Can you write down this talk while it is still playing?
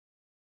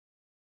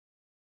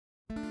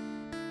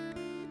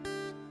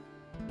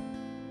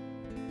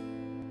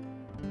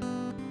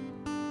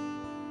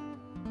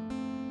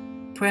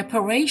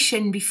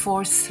Preparation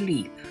before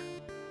sleep.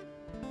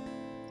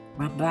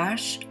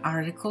 Rabash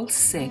Article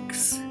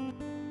 6.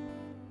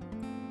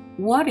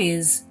 What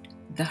is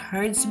the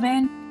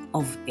herdsman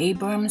of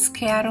Abram's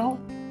cattle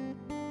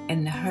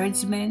and the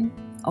herdsman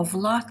of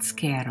Lot's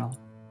cattle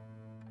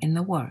in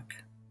the work?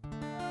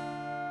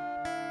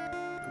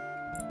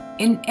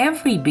 In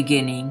every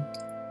beginning,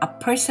 a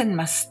person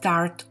must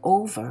start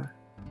over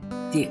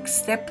the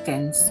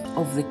acceptance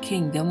of the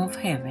kingdom of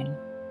heaven.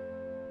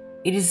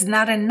 It is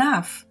not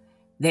enough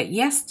that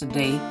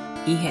yesterday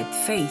he had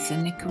faith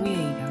in the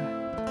Creator.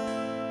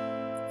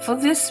 For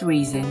this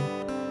reason,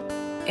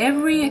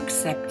 every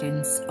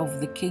acceptance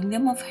of the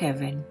kingdom of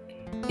heaven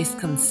is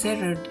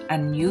considered a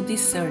new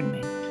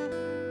discernment.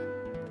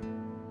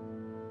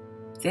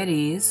 That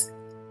is,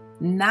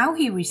 now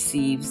he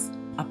receives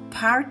a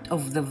part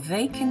of the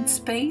vacant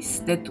space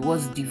that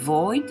was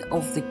devoid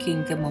of the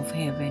kingdom of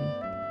heaven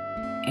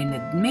and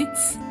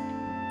admits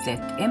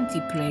that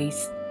empty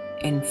place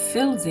and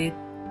fills it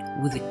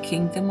with the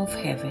kingdom of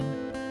heaven.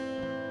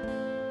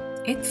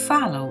 It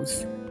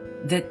follows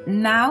that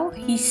now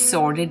he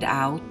sorted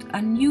out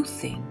a new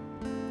thing,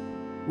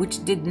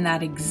 which did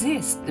not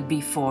exist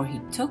before he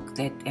took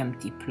that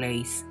empty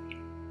place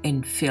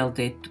and filled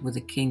it with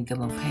the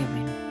kingdom of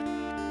heaven.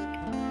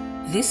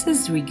 This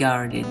is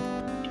regarded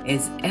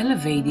as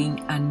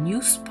elevating a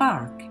new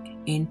spark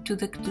into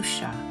the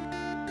Kedusha.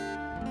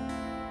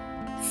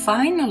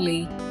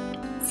 Finally,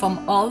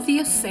 from all the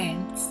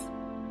ascents,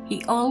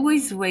 he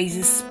always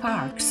raises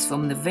sparks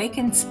from the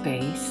vacant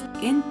space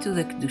into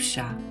the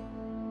Kedusha.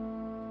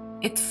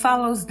 It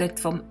follows that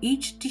from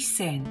each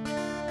descent,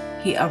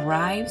 he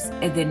arrives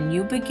at a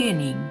new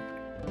beginning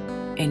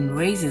and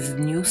raises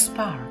new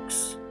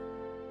sparks.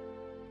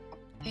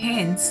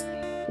 Hence,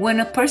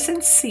 when a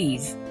person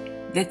sees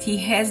that he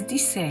has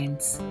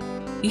descents,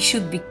 he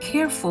should be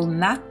careful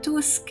not to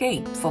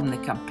escape from the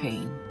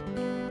campaign,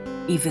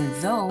 even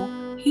though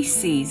he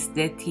sees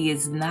that he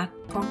is not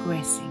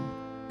progressing.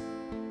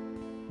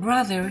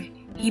 Rather,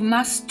 he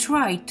must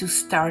try to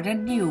start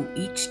anew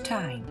each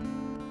time.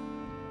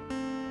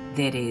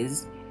 That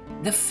is,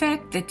 the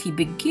fact that he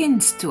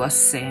begins to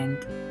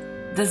ascend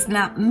does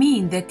not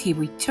mean that he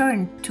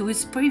returned to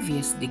his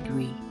previous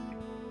degree.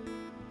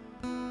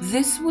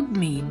 This would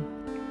mean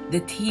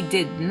that he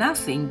did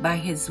nothing by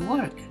his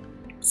work,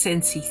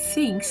 since he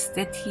thinks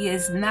that he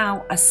is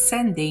now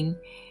ascending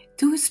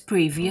to his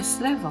previous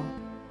level.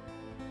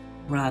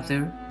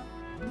 Rather,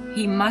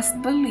 he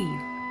must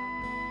believe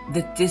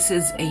that this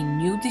is a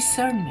new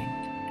discernment,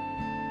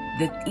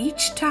 that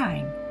each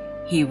time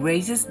he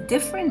raises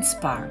different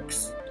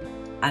sparks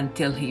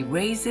until he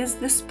raises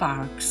the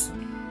sparks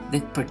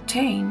that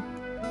pertain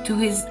to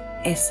his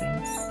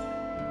essence.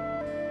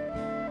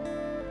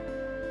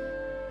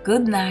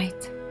 Good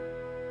night.